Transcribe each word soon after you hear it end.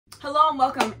Hello and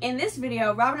welcome. In this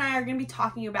video, Rob and I are going to be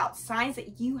talking about signs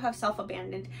that you have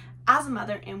self-abandoned as a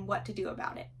mother and what to do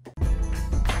about it.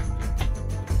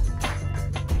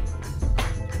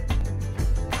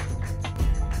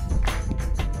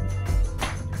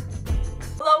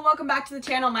 Hello and welcome back to the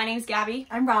channel. My name's Gabby.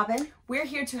 I'm Robin. We're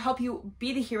here to help you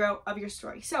be the hero of your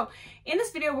story. So in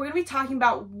this video, we're going to be talking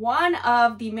about one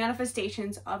of the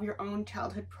manifestations of your own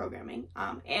childhood programming.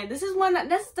 And this is one that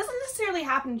doesn't necessarily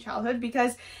happen in childhood,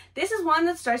 because this is one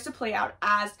that starts to play out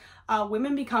as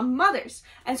women become mothers.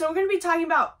 And so we're going to be talking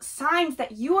about signs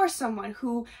that you are someone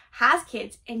who has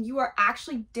kids and you are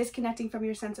actually disconnecting from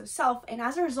your sense of self. And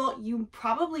as a result, you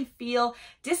probably feel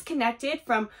disconnected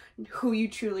from who you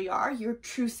truly are, your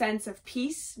true sense of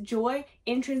peace, joy,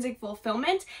 intrinsic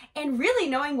fulfillment, and really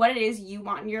knowing what it is you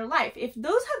want in your life. If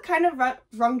those have kind of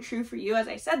rung true for you, as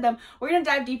I said them, we're going to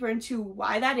dive deeper into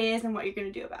why that is and what you're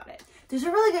going to do about it. There's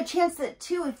a really good chance that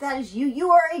too, if that is you, you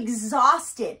are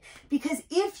exhausted, because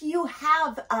if you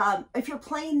have, if you're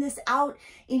playing this out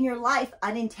in your life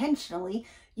unintentionally,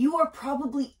 you are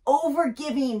probably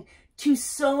overgiving to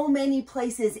so many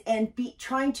places and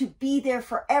trying to be there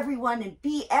for everyone and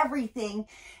be everything.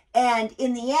 And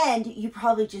in the end, you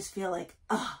probably just feel like,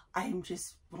 oh, I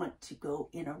just want to go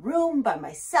in a room by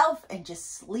myself and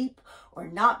just sleep or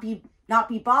not be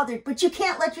bothered. But you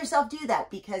can't let yourself do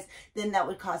that, because then that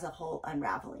would cause a whole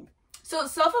unraveling. So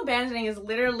self-abandoning is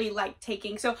literally like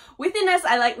taking, so within us,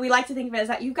 we like to think of it as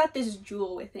that you've got this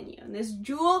jewel within you. And this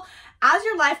jewel, as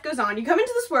your life goes on, you come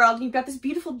into this world and you've got this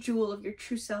beautiful jewel of your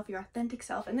true self, your authentic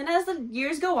self. And then as the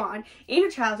years go on, in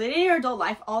your childhood, in your adult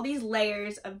life, all these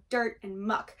layers of dirt and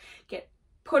muck get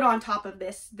put on top of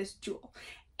this jewel.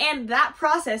 And that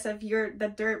process of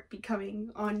the dirt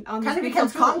becoming on kind of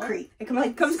becomes concrete. It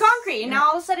becomes concrete, and now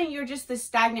all of a sudden you're just this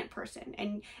stagnant person.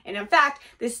 And in fact,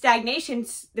 this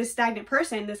stagnant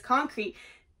person, this concrete,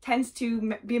 tends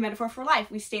to be a metaphor for life.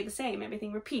 We stay the same.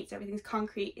 Everything repeats. Everything's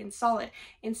concrete and solid.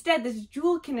 Instead, this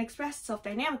jewel can express itself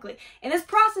dynamically. And this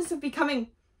process of becoming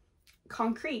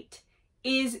concrete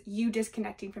is you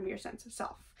disconnecting from your sense of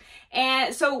self.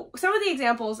 And so some of the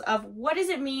examples of what does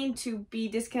it mean to be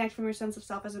disconnected from your sense of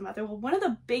self as a mother? Well, one of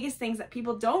the biggest things that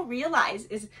people don't realize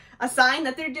is a sign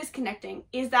that they're disconnecting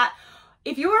is that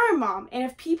if you are a mom and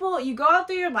if you go out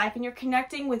through your life and you're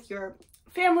connecting with your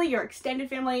family, your extended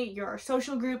family, your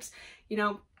social groups,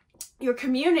 your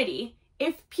community,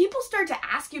 if people start to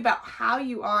ask you about how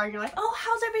you are and you're like, oh,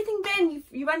 how's everything been?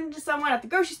 You run into someone at the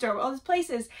grocery store, all these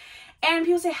places, and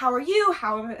people say, how are you?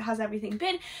 How has everything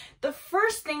been? The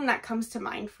first thing that comes to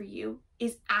mind for you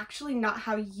is actually not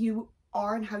how you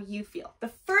are and how you feel.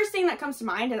 The first thing that comes to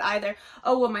mind is either,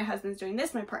 oh, well, my husband's doing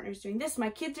this, my partner's doing this,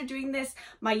 my kids are doing this,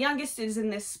 my youngest is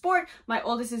in this sport, my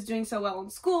oldest is doing so well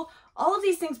in school, all of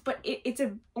these things, but it's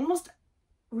a almost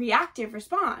reactive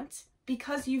response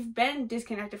because you've been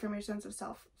disconnected from your sense of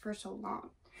self for so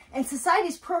long. And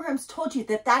society's programs told you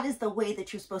that that is the way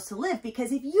that you're supposed to live.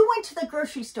 Because if you went to the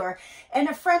grocery store and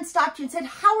a friend stopped you and said,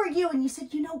 how are you? And you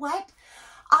said, you know what?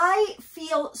 I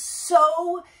feel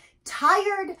so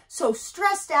tired, so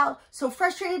stressed out, so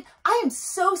frustrated. I am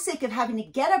so sick of having to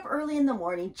get up early in the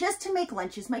morning just to make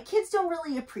lunches. My kids don't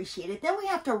really appreciate it. Then we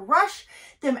have to rush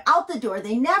them out the door.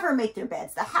 They never make their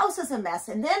beds. The house is a mess.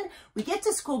 And then we get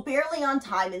to school barely on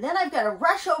time. And then I've got to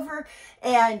rush over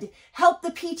and help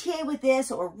the PTA with this,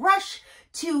 or rush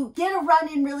to get a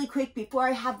run in really quick before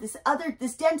I have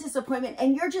this dentist appointment.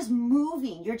 And you're just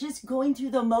moving. You're just going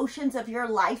through the motions of your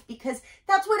life because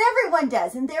that's what everyone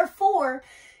does. And therefore,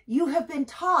 you have been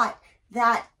taught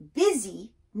that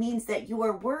busy means that you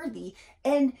are worthy.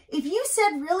 And if you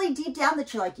said really deep down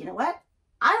that you're like, you know what?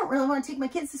 I don't really want to take my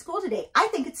kids to school today. I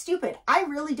think it's stupid. I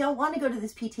really don't want to go to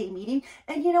this PTA meeting.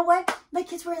 And you know what? My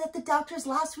kids were at the doctor's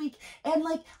last week, and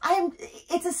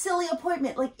it's a silly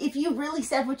appointment. Like, if you really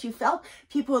said what you felt,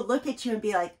 people would look at you and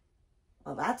be like,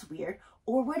 well, that's weird.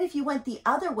 Or what if you went the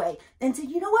other way and said,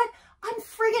 you know what? I'm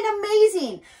friggin'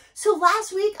 amazing. So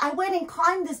last week I went and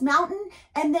climbed this mountain,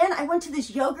 and then I went to this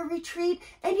yoga retreat,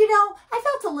 and I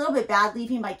felt a little bit bad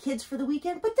leaving my kids for the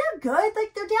weekend, but they're good.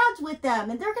 Like, their dad's with them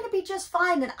and they're going to be just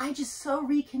fine. And I just so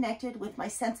reconnected with my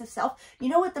sense of self. You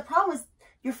know what the problem was?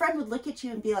 Your friend would look at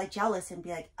you and be like jealous and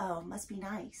be like, oh, must be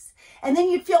nice. And then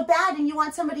you'd feel bad and you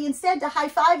want somebody instead to high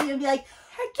five you and be like,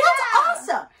 that's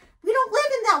awesome. We don't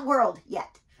live in that world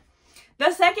yet.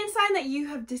 The second sign that you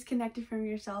have disconnected from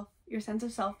yourself, your sense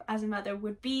of self as a mother,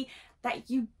 would be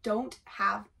that you don't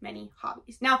have many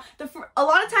hobbies. Now, a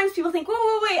lot of times people think,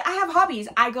 wait, I have hobbies.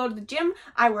 I go to the gym,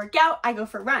 I work out, I go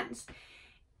for runs.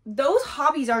 Those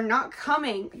hobbies are not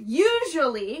coming,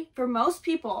 usually, for most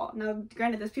people. Now,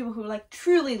 granted, there's people who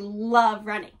truly love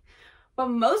running. But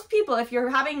most people, if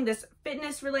you're having this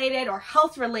fitness related or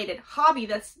health related hobby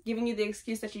that's giving you the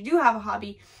excuse that you do have a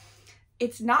hobby,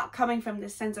 it's not coming from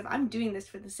this sense of I'm doing this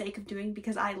for the sake of doing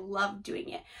because I love doing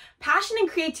it. Passion and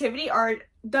creativity are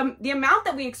the amount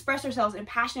that we express ourselves in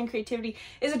passion and creativity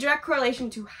is a direct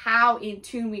correlation to how in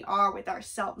tune we are with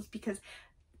ourselves, because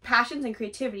passions and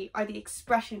creativity are the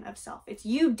expression of self. It's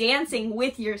you dancing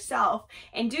with yourself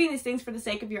and doing these things for the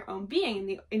sake of your own being and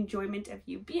the enjoyment of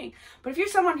you being. But if you're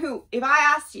someone who, if I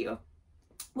asked you,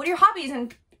 what are your hobbies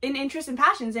and interests and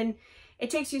passions, and it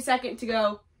takes you a second to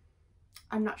go,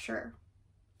 I'm not sure,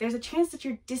 there's a chance that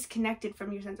you're disconnected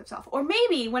from your sense of self. Or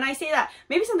maybe when I say that,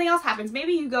 maybe something else happens.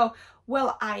 Maybe you go,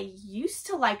 well, I used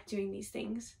to like doing these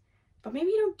things, but maybe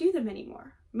you don't do them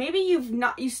anymore. Maybe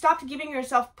you stopped giving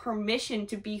yourself permission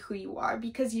to be who you are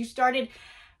because you started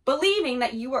believing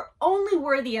that you are only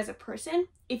worthy as a person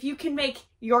if you can make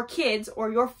your kids or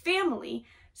your family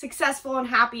successful and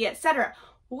happy, etc.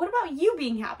 Well, what about you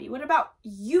being happy? What about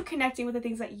you connecting with the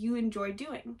things that you enjoy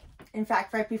doing? In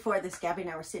fact, right before this, Gabby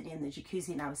and I were sitting in the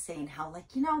jacuzzi and I was saying how,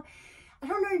 like, you know, I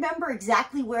don't remember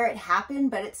exactly where it happened,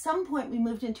 but at some point we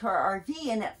moved into our RV,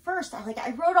 and at first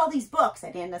I wrote all these books.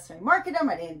 I didn't necessarily market them.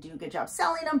 I didn't do a good job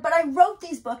selling them, but I wrote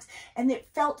these books and it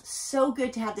felt so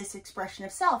good to have this expression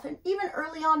of self. And even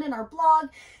early on in our blog,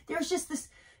 there's just this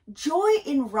joy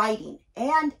in writing.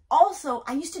 And also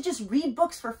I used to just read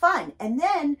books for fun. And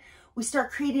then we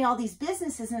start creating all these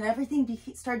businesses and everything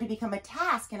started to become a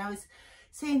task. And I was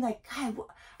saying, like, God,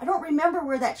 I don't remember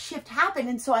where that shift happened.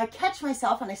 And so I catch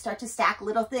myself and I start to stack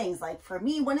little things. Like for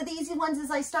me, one of the easy ones is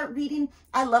I start reading.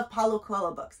 I love Paulo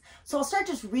Coelho books. So I'll start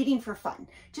just reading for fun,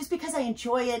 just because I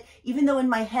enjoy it, even though in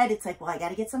my head it's like, well, I got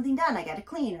to get something done. I got to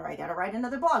clean, or I got to write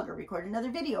another blog or record another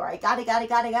video, or I got it.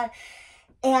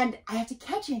 And I have to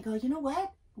catch it and go, you know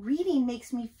what? Reading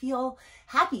makes me feel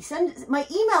happy. My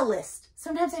email list.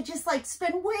 Sometimes I just like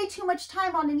spend way too much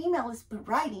time on an email list, but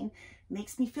writing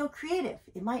makes me feel creative.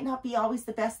 It might not be always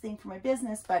the best thing for my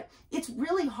business, but it's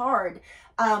really hard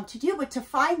to do. But to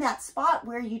find that spot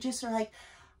where you just are like,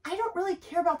 I don't really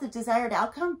care about the desired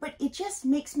outcome, but it just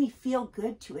makes me feel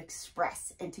good to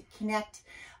express and to connect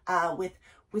with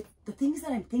the things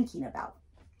that I'm thinking about.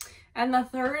 And the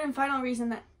third and final reason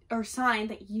that, or sign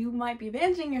that you might be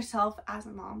abandoning yourself as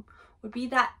a mom, would be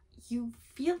that you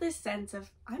feel this sense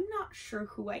of, I'm not sure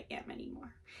who I am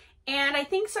anymore. And I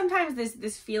think sometimes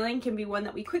this feeling can be one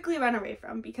that we quickly run away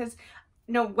from, because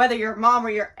whether you're a mom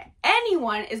or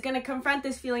anyone is going to confront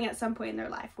this feeling at some point in their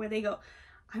life where they go,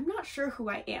 I'm not sure who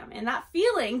I am. And that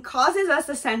feeling causes us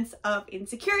a sense of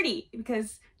insecurity,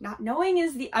 because not knowing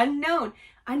is the unknown.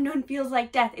 Unknown feels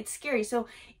like death. It's scary. So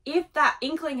if that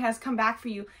inkling has come back for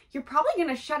you, you're probably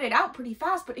going to shut it out pretty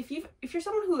fast. But if you're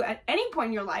someone who at any point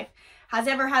in your life has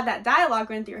ever had that dialogue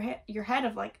run through your head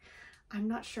of like, I'm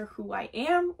not sure who I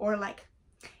am, or like,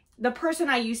 the person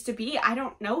I used to be, I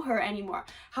don't know her anymore.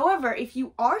 However, if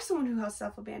you are someone who has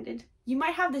self-abandoned, you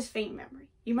might have this faint memory.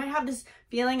 You might have this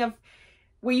feeling of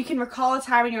where you can recall a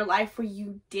time in your life where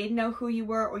you did know who you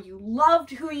were, or you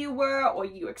loved who you were, or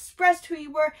you expressed who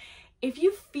you were. If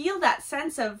you feel that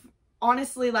sense of,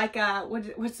 honestly, like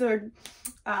what's the word?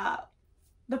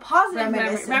 The positive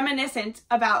memory, reminiscent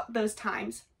about those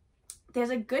times, there's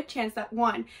a good chance that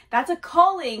that's a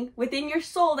calling within your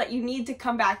soul that you need to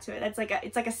come back to it. It's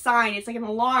like a sign. It's like an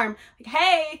alarm. Like,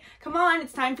 hey, come on,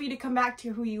 it's time for you to come back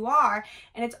to who you are.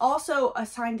 And it's also a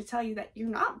sign to tell you that you're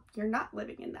not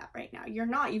living in that right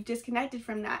now. You've disconnected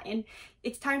from that. And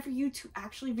it's time for you to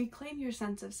actually reclaim your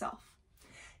sense of self.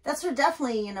 That's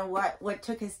definitely, what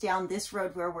took us down this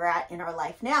road where we're at in our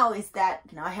life now is that,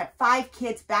 I had 5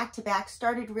 kids back to back,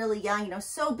 started really young,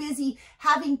 so busy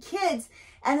having kids.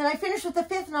 And then I finished with the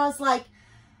 5th and I was like,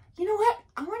 you know what?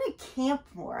 I want to camp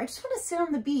more. I just want to sit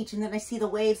on the beach. And then I see the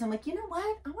waves. I'm like, you know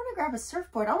what? I want to grab a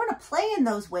surfboard. I want to play in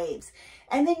those waves.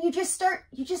 And then you just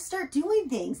start doing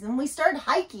things. And we started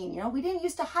hiking, we didn't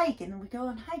used to hike. And then we go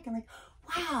and hike and like,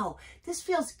 wow, this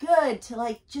feels good to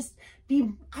like just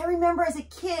be. I remember as a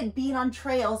kid being on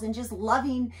trails and just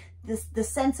loving the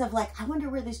sense of like, I wonder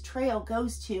where this trail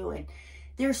goes to. And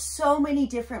there's so many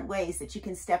different ways that you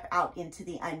can step out into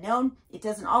the unknown. It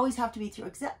doesn't always have to be through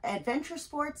adventure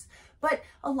sports, but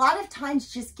a lot of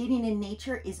times just getting in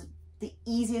nature is the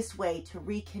easiest way to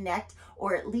reconnect,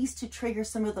 or at least to trigger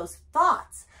some of those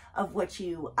thoughts of what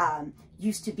you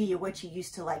used to be or what you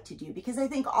used to like to do. Because I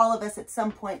think all of us at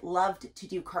some point loved to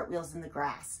do cartwheels in the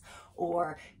grass,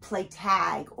 or play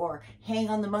tag, or hang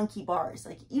on the monkey bars.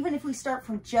 Like, even if we start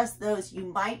from just those, you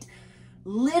might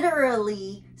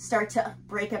literally start to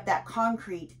break up that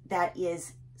concrete that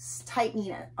is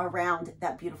tightening around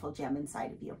that beautiful gem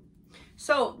inside of you.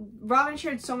 So Robin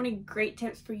shared so many great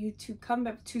tips for you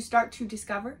to start to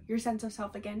discover your sense of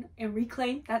self again and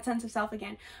reclaim that sense of self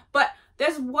again. But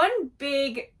there's one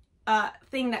big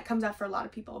thing that comes up for a lot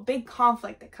of people, a big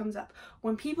conflict that comes up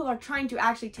when people are trying to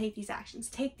actually take these actions,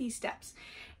 take these steps.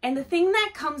 And the thing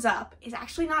that comes up is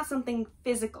actually not something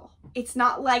physical. It's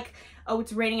not like, oh,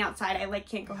 it's raining outside, I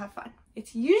can't go have fun.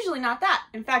 It's usually not that.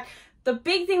 In fact, the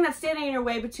big thing that's standing in your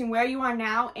way between where you are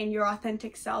now and your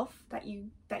authentic self that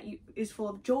is full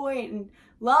of joy and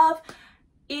love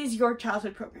is your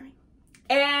childhood programming.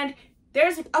 And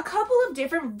there's a couple of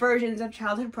different versions of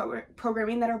childhood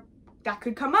programming that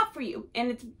could come up for you, and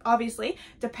it's obviously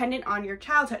dependent on your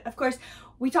childhood. Of course,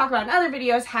 we talk about in other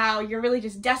videos how you're really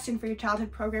just destined for your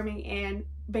childhood programming and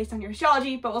based on your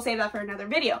astrology, but we'll save that for another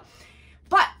video.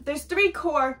 But there's 3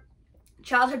 core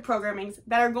childhood programmings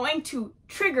that are going to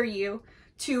trigger you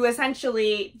to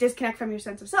essentially disconnect from your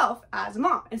sense of self as a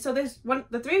mom. And so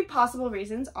the 3 possible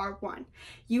reasons are: 1,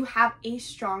 you have a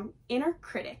strong inner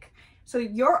critic. So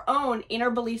your own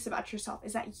inner beliefs about yourself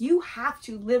is that you have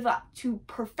to live up to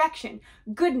perfection,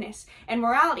 goodness, and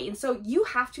morality. And so you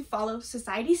have to follow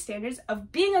society's standards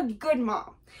of being a good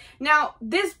mom. Now,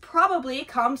 this probably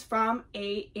comes from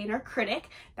an inner critic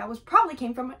that probably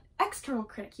came from an external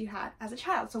critic you had as a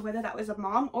child. So whether that was a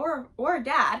mom or a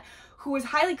dad who was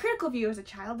highly critical of you as a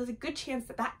child, there's a good chance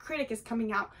that that critic is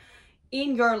coming out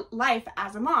in your life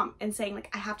as a mom and saying,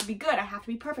 I have to be good, I have to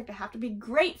be perfect, I have to be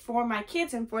great for my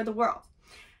kids and for the world.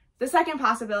 The second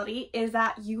possibility is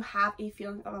that you have a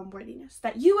feeling of unworthiness,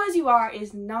 that you as you are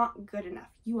is not good enough.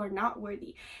 You are not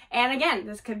worthy. And again,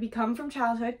 this could come from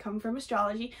childhood, come from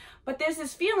astrology, but there's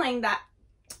this feeling that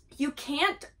you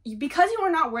can't, because you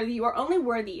are not worthy, you are only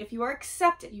worthy if you are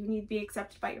accepted. You need to be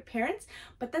accepted by your parents,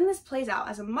 but then this plays out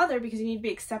as a mother because you need to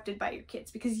be accepted by your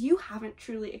kids because you haven't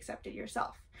truly accepted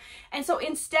yourself. And so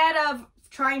instead of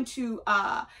trying to,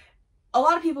 a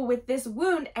lot of people with this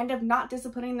wound end up not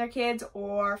disciplining their kids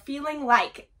or feeling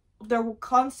like they're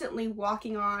constantly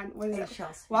walking on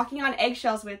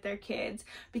eggshells with their kids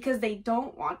because they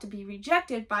don't want to be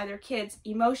rejected by their kids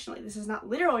emotionally. This is not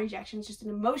literal rejection, it's just an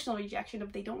emotional rejection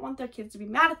of they don't want their kids to be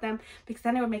mad at them because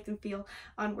then it would make them feel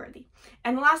unworthy.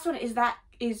 And the last one is that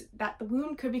the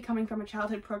wound could be coming from a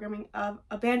childhood programming of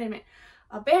abandonment.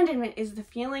 Abandonment is the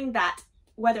feeling that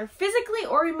whether physically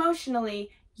or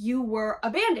emotionally, you were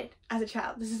abandoned as a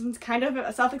child. This is kind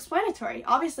of self-explanatory.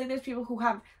 Obviously, there's people who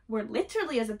were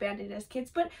literally as abandoned as kids,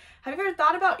 but have you ever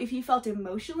thought about if you felt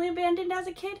emotionally abandoned as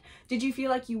a kid? Did you feel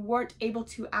like you weren't able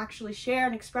to actually share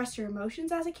and express your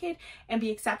emotions as a kid and be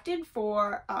accepted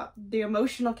for the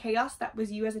emotional chaos that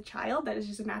was you as a child? That is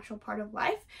just a natural part of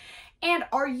life. And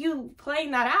are you playing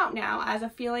that out now as a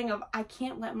feeling of, I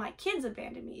can't let my kids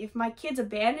abandon me? If my kids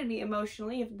abandon me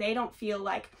emotionally, if they don't feel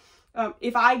like,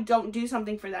 if I don't do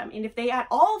something for them, and if they at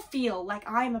all feel like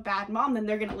I'm a bad mom, then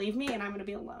they're going to leave me and I'm going to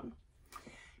be alone.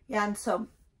 Yeah, and so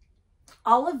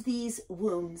all of these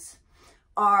wounds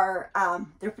are,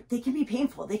 they can be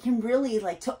painful. They can really,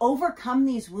 to overcome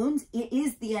these wounds, it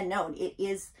is the unknown. It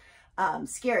is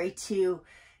scary to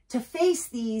face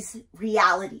these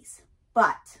realities.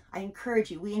 But we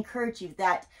encourage you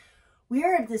that we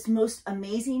are at this most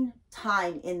amazing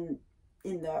time in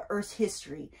the Earth's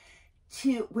history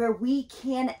where we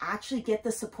can actually get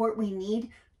the support we need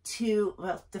to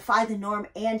defy the norm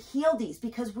and heal these,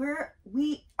 because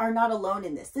we are not alone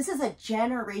in this. This is a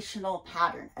generational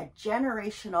pattern, a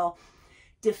generational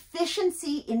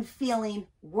deficiency in feeling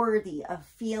worthy, of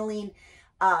feeling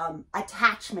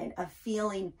attachment, of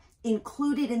feeling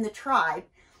included in the tribe.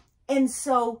 And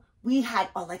so we had,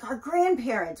 our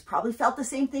grandparents probably felt the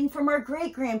same thing from our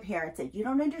great-grandparents, that you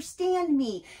don't understand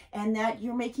me and that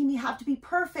you're making me have to be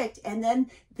perfect. And then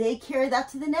they carry that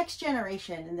to the next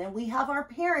generation. And then we have our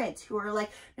parents who are like,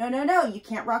 no, you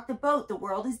can't rock the boat. The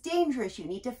world is dangerous. You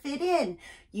need to fit in.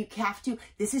 You have to,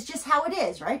 this is just how it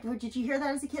is, right? Did you hear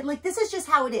that as a kid? This is just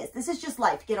how it is. This is just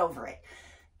life. Get over it.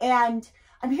 And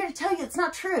I'm here to tell you it's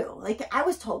not true. I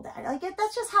was told that.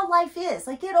 That's just how life is.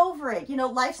 Get over it.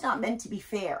 Life's not meant to be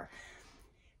fair.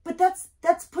 But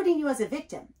that's putting you as a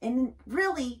victim. And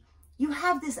really, you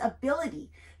have this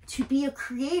ability to be a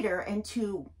creator and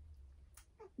to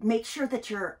make sure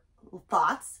that your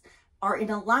thoughts are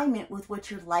in alignment with what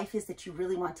your life is that you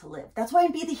really want to live. That's why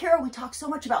in Be the Hero, we talk so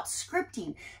much about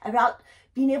scripting, about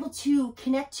being able to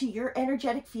connect to your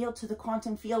energetic field, to the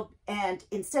quantum field, and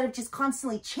instead of just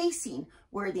constantly chasing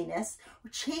worthiness or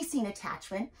chasing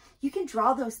attachment, you can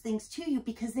draw those things to you,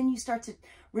 because then you start to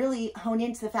really hone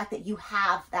into the fact that you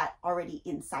have that already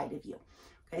inside of you.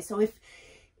 Okay, so if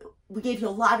we gave you a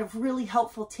lot of really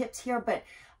helpful tips here, but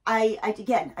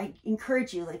again, I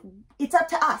encourage you, like, it's up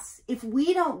to us. If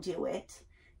we don't do it,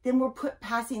 then we're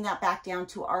passing that back down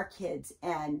to our kids.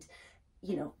 And,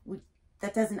 you know,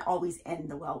 that doesn't always end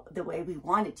the way we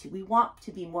want it to. We want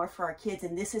to be more for our kids.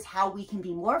 And this is how we can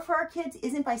be more for our kids,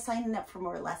 isn't by signing up for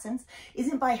more lessons,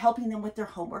 isn't by helping them with their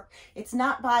homework. It's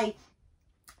not by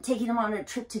taking them on a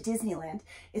trip to Disneyland.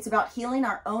 It's about healing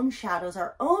our own shadows,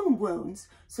 our own wounds,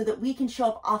 so that we can show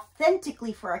up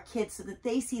authentically for our kids, so that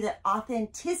they see that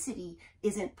authenticity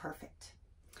isn't perfect.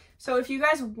 So if you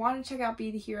guys want to check out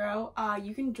Be The Hero,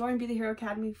 you can join Be The Hero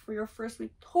Academy for your first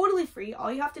week totally free.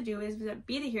 All you have to do is visit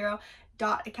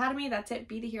BeTheHero.Academy. That's it,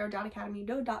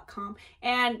 BeTheHero.Academy.com.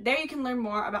 And there you can learn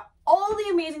more about all the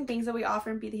amazing things that we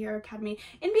offer in Be The Hero Academy.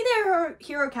 In Be The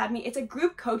Hero Academy, it's a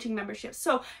group coaching membership.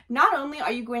 So not only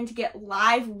are you going to get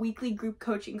live weekly group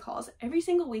coaching calls every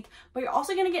single week, but you're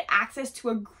also going to get access to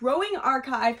a growing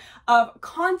archive of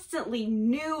constantly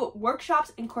new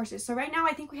workshops and courses. So right now,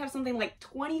 I think we have something like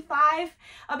 25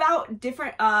 about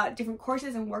different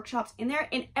courses and workshops in there.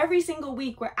 And every single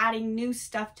week, we're adding new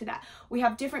stuff to that. We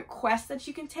have different quests that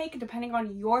you can take depending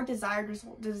on your desired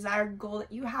result, desired goal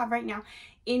that you have right now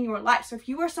in your life. So if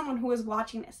you are someone who is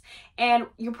watching this, and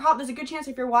there's a good chance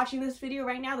if you're watching this video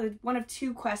right now, there's one of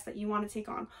two quests that you want to take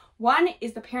on. One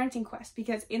is the parenting quest,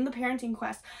 because in the parenting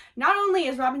quest, not only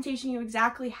is Robin teaching you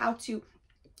exactly how to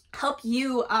help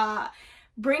you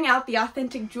bring out the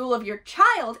authentic jewel of your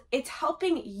child, it's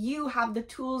helping you have the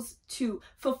tools to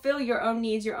fulfill your own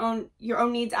needs, your own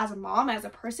needs as a mom, as a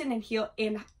person, and heal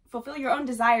and fulfill your own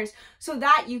desires so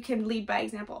that you can lead by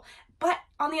example. But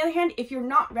on the other hand, if you're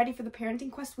not ready for the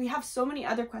parenting quest, we have so many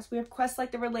other quests. We have quests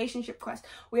like the relationship quest.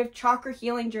 We have chakra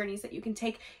healing journeys that you can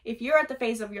take if you're at the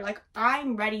phase of you're like,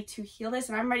 I'm ready to heal this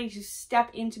and I'm ready to step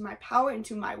into my power,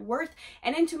 into my worth,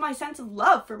 and into my sense of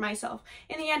love for myself.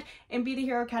 In the end, in Be The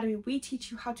Hero Academy, we teach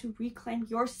you how to reclaim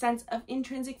your sense of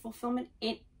intrinsic fulfillment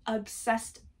in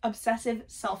obsessive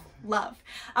self-love.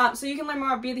 So you can learn more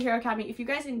about Be The Hero Academy. If you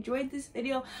guys enjoyed this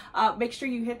video, make sure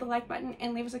you hit the like button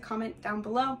and leave us a comment down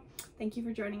below. Thank you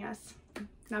for joining us.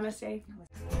 Namaste.